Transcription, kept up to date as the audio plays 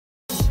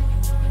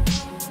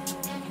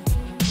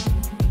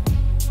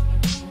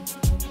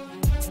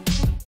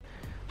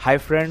Hi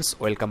friends,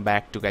 welcome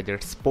back to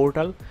Gadgets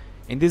Portal.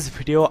 In this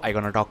video I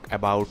gonna talk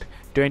about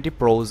 20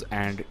 pros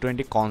and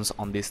 20 cons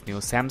on this new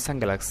Samsung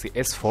Galaxy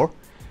S4.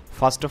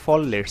 First of all,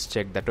 let's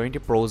check the 20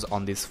 pros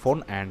on this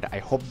phone, and I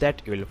hope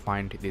that you will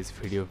find this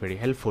video very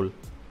helpful.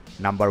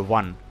 Number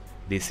 1.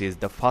 This is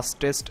the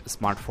fastest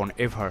smartphone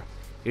ever.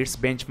 Its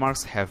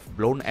benchmarks have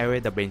blown away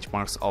the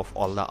benchmarks of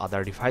all the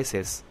other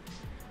devices.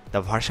 The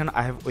version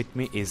I have with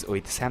me is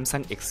with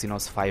Samsung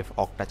Exynos 5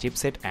 octa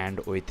chipset and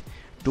with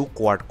 2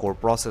 quad-core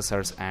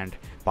processors and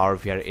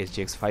PowerVR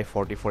HGX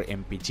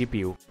 544MP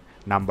GPU.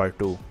 Number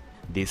 2.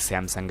 This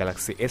Samsung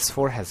Galaxy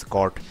S4 has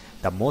got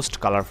the most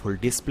colorful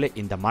display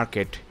in the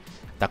market.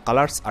 The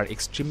colors are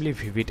extremely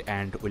vivid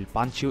and will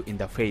punch you in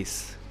the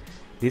face.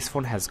 This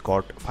phone has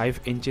got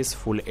 5 inches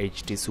Full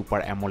HD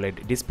Super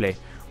AMOLED display,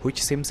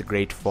 which seems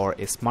great for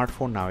a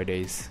smartphone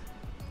nowadays.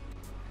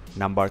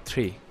 Number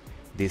 3.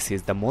 This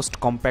is the most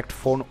compact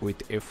phone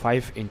with a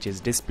 5 inches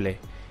display.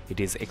 It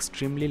is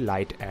extremely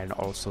light and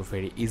also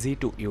very easy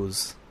to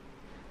use.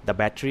 The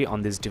battery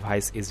on this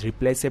device is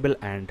replaceable,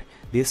 and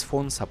this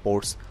phone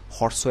supports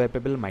hot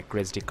swappable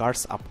microSD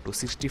cards up to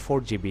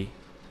 64 GB.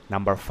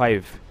 Number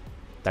 5.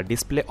 The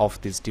display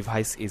of this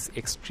device is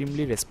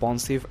extremely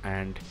responsive,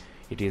 and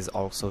it is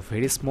also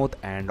very smooth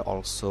and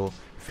also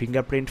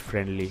fingerprint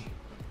friendly.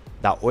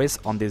 The OS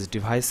on this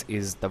device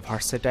is the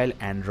versatile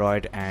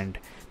Android, and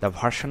the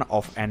version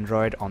of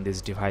Android on this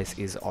device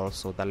is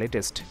also the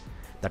latest.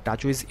 The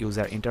TouchWiz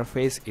user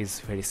interface is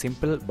very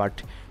simple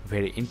but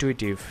very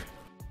intuitive.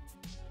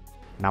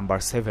 Number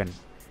 7.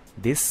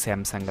 This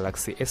Samsung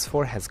Galaxy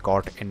S4 has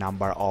got a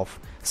number of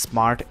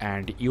smart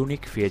and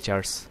unique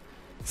features.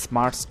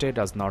 Smart Stay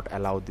does not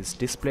allow this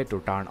display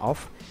to turn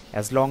off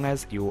as long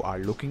as you are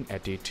looking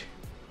at it.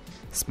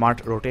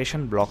 Smart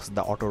Rotation blocks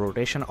the auto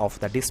rotation of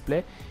the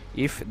display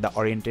if the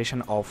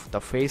orientation of the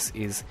face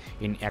is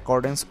in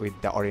accordance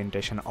with the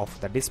orientation of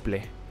the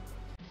display.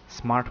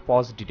 Smart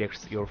Pause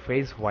detects your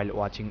face while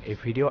watching a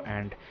video,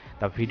 and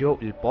the video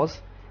will pause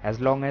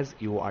as long as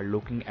you are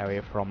looking away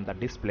from the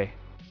display.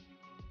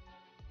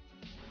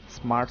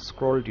 Smart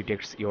Scroll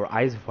detects your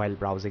eyes while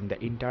browsing the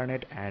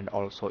internet and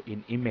also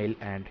in email,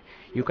 and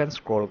you can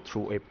scroll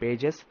through a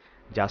pages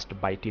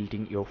just by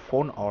tilting your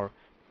phone or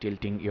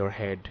tilting your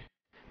head.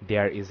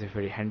 There is a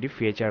very handy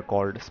feature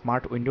called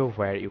Smart Window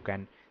where you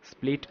can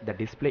split the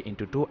display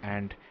into two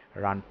and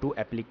run 2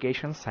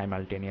 applications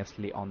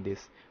simultaneously on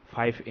this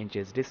 5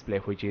 inches display,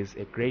 which is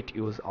a great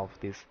use of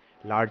this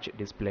large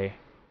display.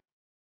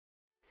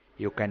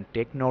 You can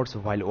take notes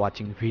while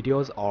watching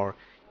videos or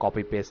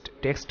copy paste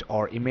text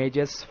or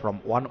images from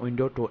one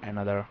window to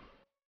another.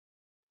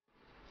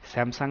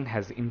 Samsung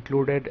has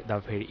included the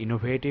very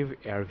innovative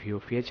Air View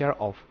feature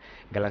of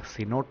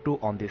Galaxy Note 2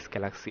 on this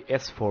Galaxy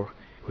S4,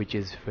 which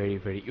is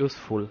very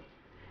useful,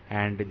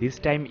 and this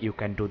time you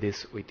can do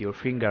this with your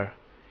finger.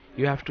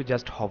 You have to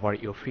just hover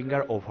your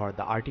finger over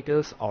the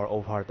articles or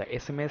over the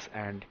SMS,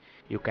 and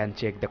you can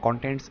check the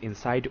contents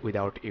inside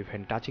without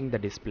even touching the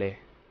display.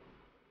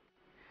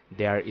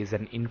 There is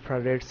an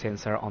infrared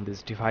sensor on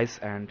this device,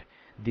 and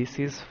this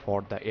is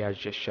for the air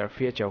gesture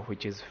feature,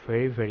 which is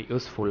very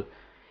useful.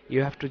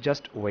 You have to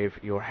just wave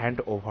your hand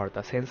over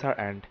the sensor,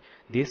 and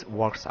this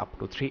works up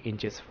to 3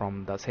 inches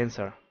from the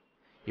sensor.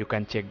 You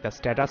can check the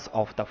status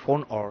of the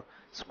phone or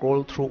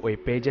scroll through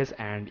web pages,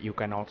 and you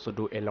can also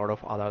do a lot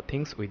of other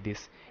things with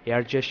this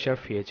air gesture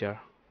feature.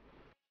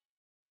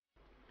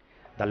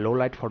 The low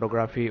light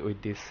photography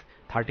with this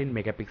 13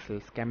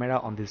 megapixels camera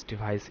on this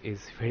device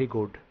is very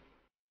good.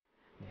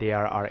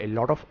 There are a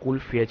lot of cool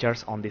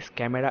features on this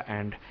camera,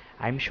 and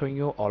I'm showing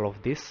you all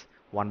of this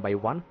one by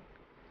one.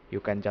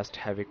 You can just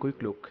have a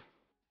quick look.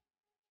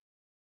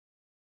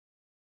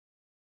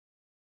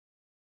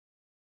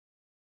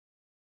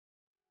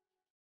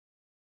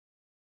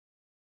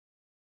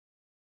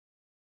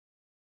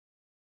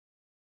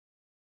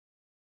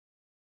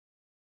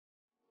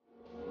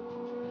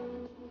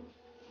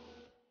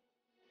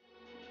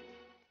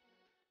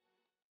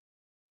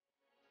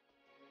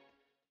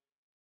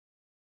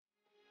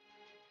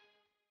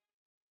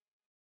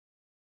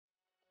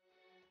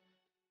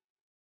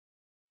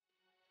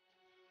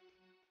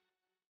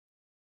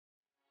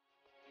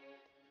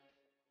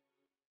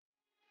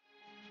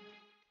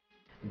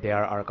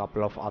 There are a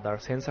couple of other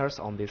sensors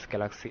on this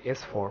Galaxy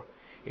S4.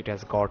 It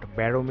has got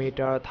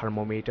barometer,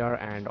 thermometer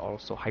and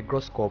also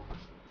hygroscope.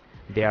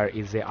 There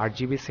is a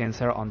RGB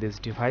sensor on this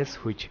device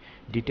which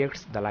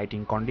detects the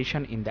lighting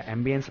condition in the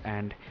ambience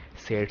and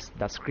sets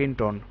the screen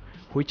tone,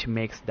 which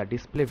makes the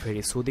display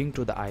very soothing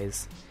to the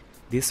eyes.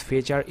 This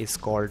feature is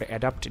called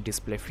Adapt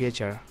Display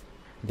feature.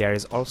 There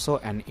is also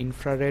an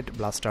infrared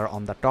blaster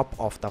on the top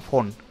of the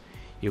phone.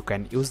 You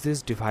can use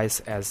this device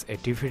as a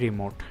TV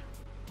remote.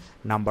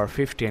 Number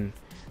 15.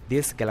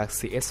 This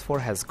Galaxy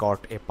S4 has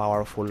got a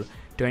powerful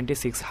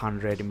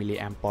 2600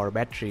 mAh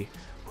battery,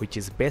 which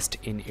is best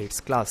in its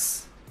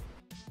class.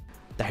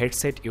 The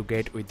headset you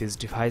get with this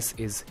device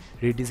is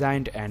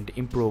redesigned and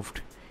improved.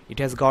 It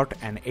has got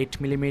an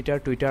 8mm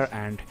tweeter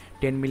and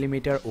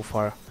 10mm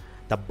woofer.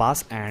 The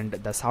bass and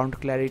the sound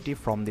clarity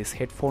from this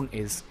headphone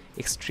is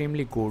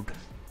extremely good.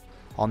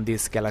 On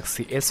this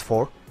Galaxy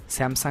S4,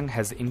 Samsung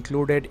has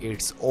included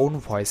its own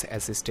voice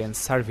assistant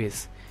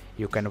service.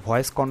 You can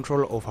voice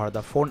control over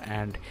the phone,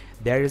 and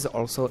there is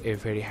also a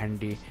very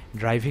handy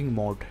driving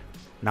mode.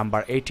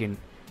 Number 18.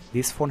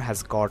 This phone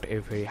has got a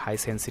very high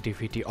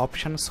sensitivity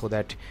option so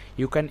that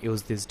you can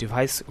use this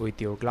device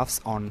with your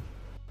gloves on.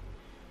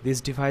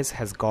 This device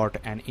has got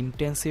an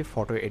intensive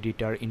photo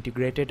editor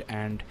integrated,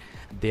 and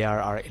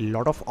there are a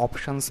lot of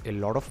options, a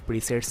lot of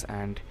presets,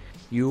 and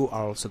you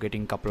are also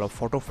getting couple of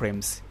photo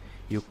frames.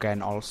 You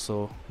can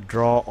also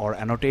draw or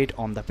annotate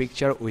on the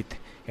picture with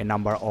a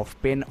number of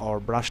pen or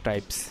brush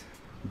types.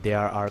 There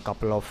are a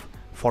couple of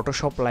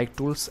Photoshop like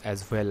tools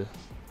as well.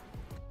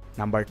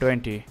 Number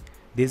 20.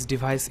 This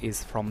device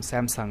is from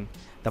Samsung,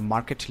 the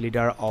market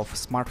leader of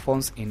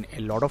smartphones in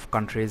a lot of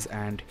countries,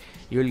 and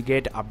you will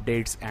get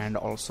updates and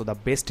also the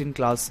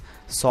best-in-class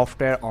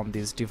software on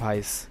this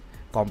device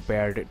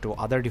compared to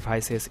other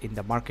devices in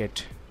the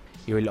market.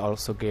 You will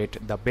also get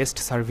the best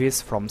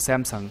service from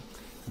Samsung.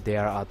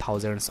 There are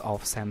thousands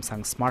of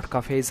Samsung smart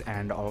cafes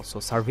and also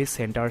service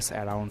centers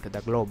around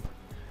the globe.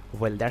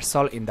 Well, that's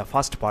all in the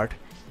first part.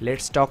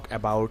 Let's talk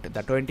about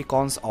the 20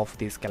 cons of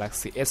this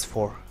Galaxy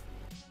S4.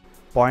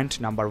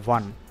 Point number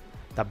 1.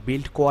 The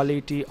build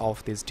quality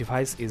of this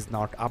device is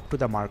not up to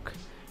the mark.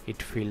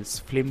 It feels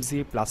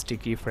flimsy,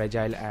 plasticky,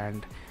 fragile,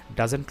 and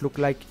doesn't look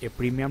like a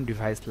premium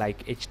device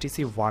like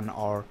HTC One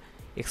or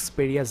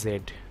Xperia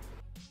Z.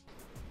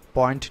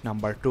 Point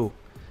number 2.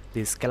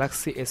 This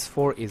Galaxy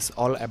S4 is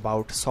all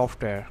about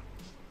software.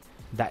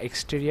 The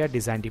exterior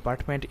design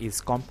department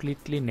is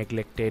completely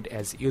neglected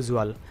as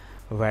usual,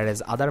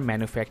 whereas other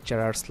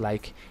manufacturers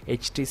like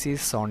HTC,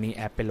 Sony,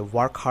 Apple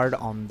work hard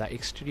on the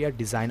exterior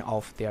design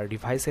of their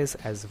devices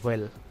as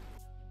well.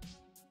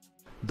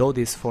 Though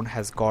this phone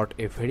has got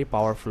a very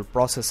powerful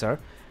processor,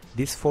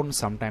 this phone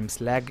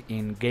sometimes lag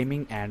in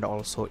gaming and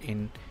also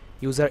in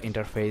user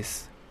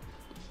interface.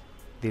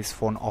 This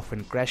phone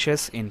often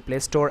crashes in Play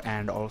Store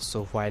and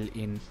also while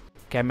in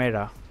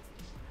camera.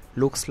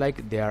 Looks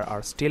like there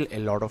are still a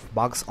lot of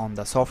bugs on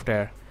the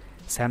software.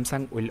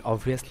 Samsung will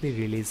obviously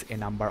release a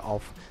number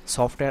of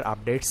software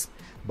updates,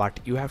 but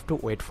you have to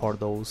wait for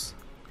those.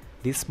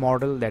 This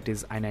model, that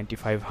is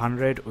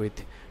i9500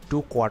 with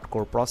 2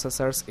 quad-core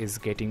processors, is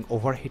getting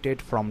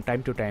overheated from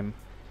time to time.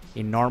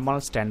 In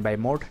normal standby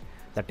mode,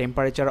 the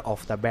temperature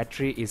of the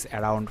battery is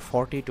around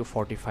 40 to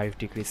 45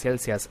 degrees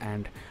Celsius,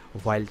 and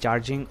while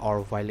charging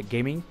or while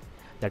gaming,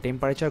 the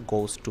temperature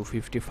goes to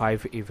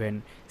 55,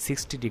 even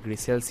 60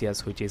 degrees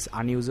Celsius, which is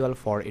unusual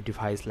for a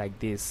device like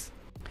this.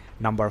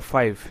 Number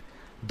 5.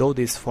 Though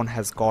this phone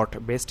has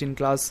got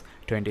best-in-class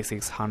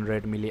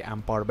 2600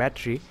 mAh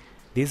battery,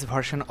 this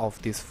version of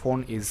this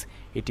phone is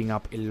eating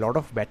up a lot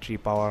of battery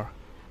power.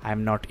 I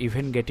am not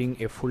even getting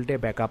a full day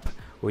backup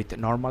with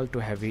normal to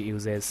heavy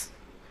uses.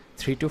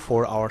 3 to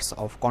 4 hours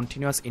of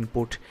continuous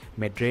input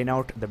may drain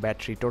out the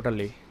battery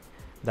totally.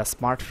 The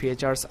smart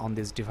features on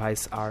this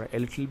device are a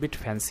little bit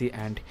fancy,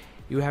 and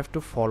you have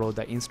to follow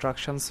the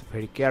instructions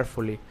very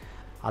carefully,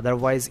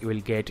 otherwise you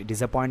will get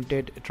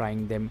disappointed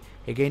trying them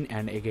again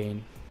and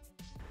again.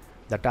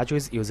 The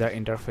TouchWiz user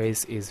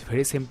interface is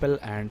very simple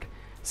and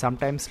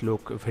sometimes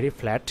look very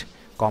flat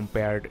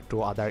compared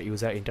to other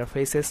user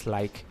interfaces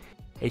like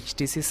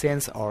HTC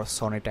Sense or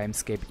Sony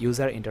Timescape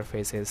user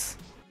interfaces.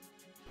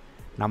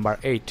 Number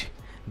 8.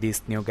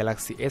 This new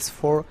Galaxy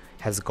S4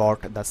 has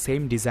got the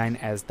same design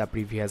as the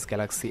previous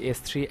Galaxy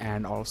S3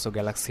 and also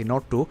Galaxy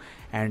Note 2,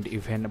 and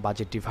even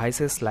budget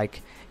devices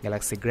like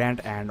Galaxy Grand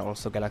and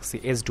also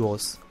Galaxy S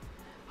Duos.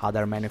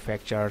 Other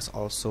manufacturers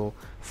also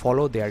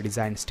follow their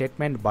design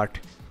statement, but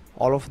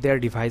all of their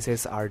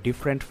devices are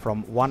different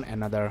from one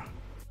another.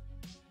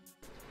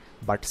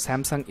 But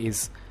Samsung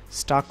is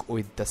stuck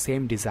with the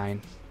same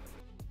design.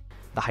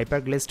 The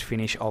hyperglazed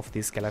finish of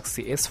this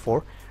Galaxy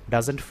S4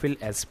 doesn't feel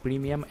as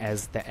premium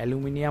as the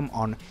aluminum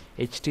on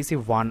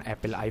HTC One,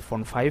 Apple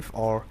iPhone 5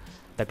 or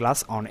the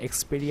glass on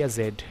Xperia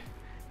Z.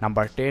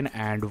 Number 10,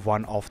 and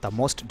one of the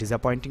most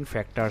disappointing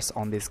factors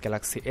on this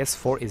Galaxy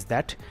S4 is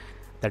that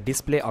the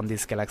display on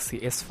this Galaxy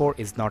S4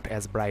 is not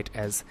as bright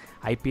as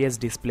IPS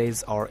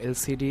displays or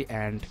LCD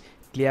and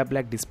clear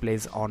black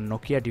displays on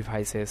Nokia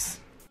devices.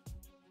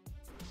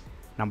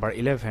 Number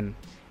 11.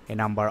 A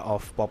number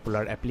of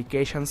popular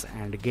applications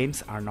and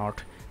games are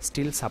not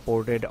still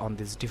supported on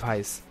this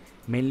device,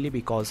 mainly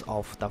because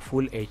of the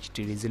full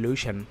HD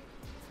resolution.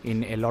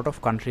 In a lot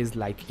of countries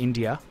like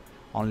India,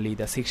 only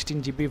the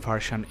 16GB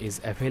version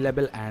is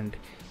available, and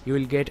you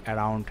will get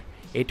around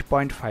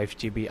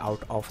 8.5GB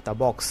out of the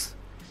box.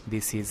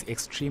 This is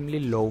extremely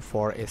low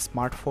for a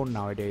smartphone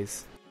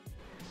nowadays.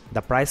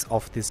 The price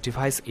of this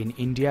device in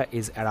India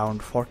is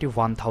around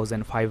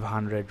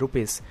 41,500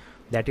 rupees,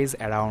 that is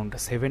around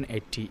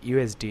 780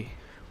 USD,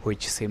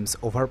 which seems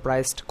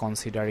overpriced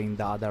considering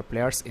the other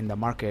players in the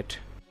market.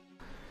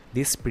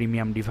 This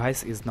premium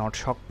device is not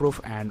shockproof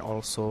and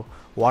also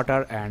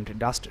water and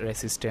dust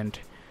resistant,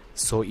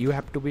 so you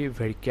have to be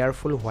very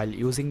careful while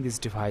using this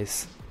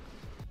device.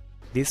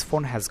 This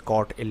phone has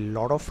got a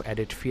lot of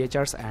added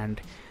features,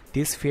 and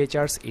These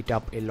features eat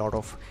up a lot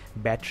of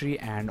battery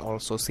and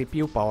also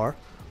CPU power,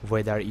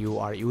 whether you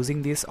are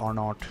using this or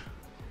not.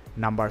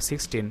 Number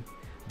 16.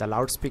 The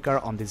loudspeaker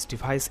on this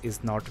device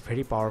is not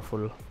very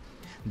powerful.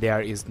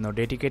 There is no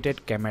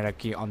dedicated camera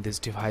key on this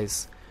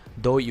device,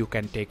 though you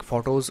can take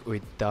photos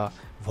with the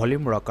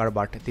volume rocker,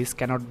 but this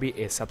cannot be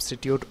a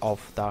substitute of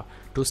the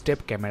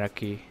two-step camera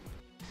key.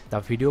 The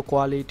video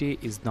quality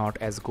is not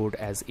as good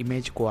as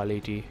image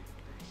quality.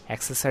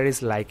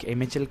 Accessories like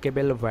MHL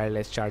cable,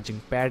 wireless charging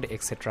pad,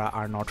 etc.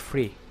 are not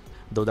free,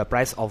 though the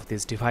price of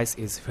this device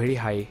is very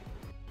high.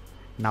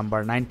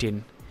 Number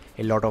 19.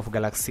 A lot of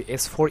Galaxy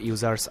S4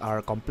 users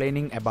are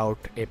complaining about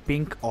a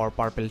pink or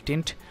purple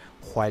tint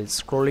while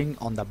scrolling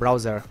on the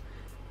browser.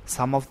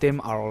 Some of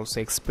them are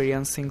also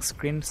experiencing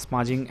screen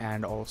smudging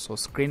and also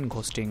screen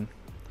ghosting.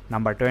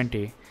 Number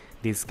 20.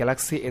 This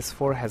Galaxy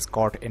S4 has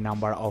got a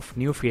number of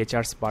new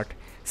features, but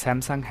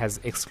Samsung has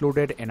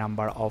excluded a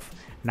number of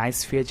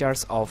nice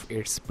features of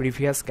its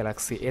previous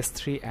Galaxy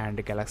S3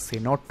 and Galaxy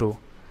Note 2.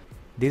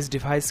 This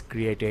device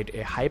created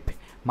a hype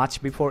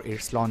much before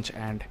its launch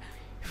and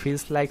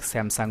feels like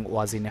Samsung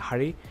was in a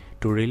hurry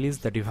to release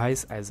the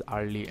device as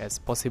early as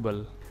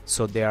possible.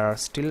 So there are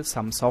still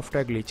some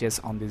software glitches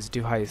on this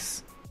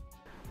device.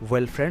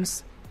 Well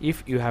friends,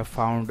 if you have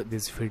found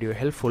this video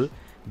helpful,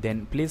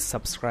 then please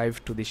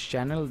subscribe to this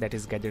channel, that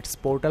is Gadgets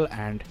Portal,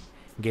 and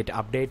get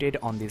updated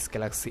on this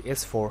Galaxy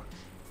S4.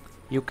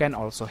 You can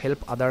also help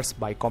others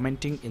by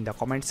commenting in the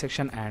comment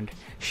section and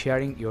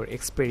sharing your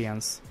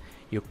experience.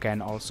 You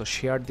can also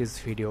share this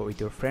video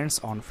with your friends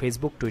on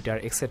Facebook, Twitter,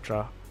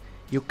 etc.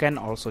 You can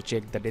also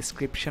check the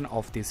description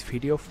of this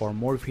video for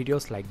more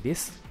videos like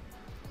this.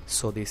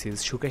 So this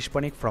is Sukesh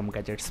Banik from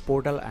Gadgets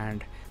Portal,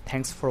 and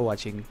thanks for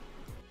watching.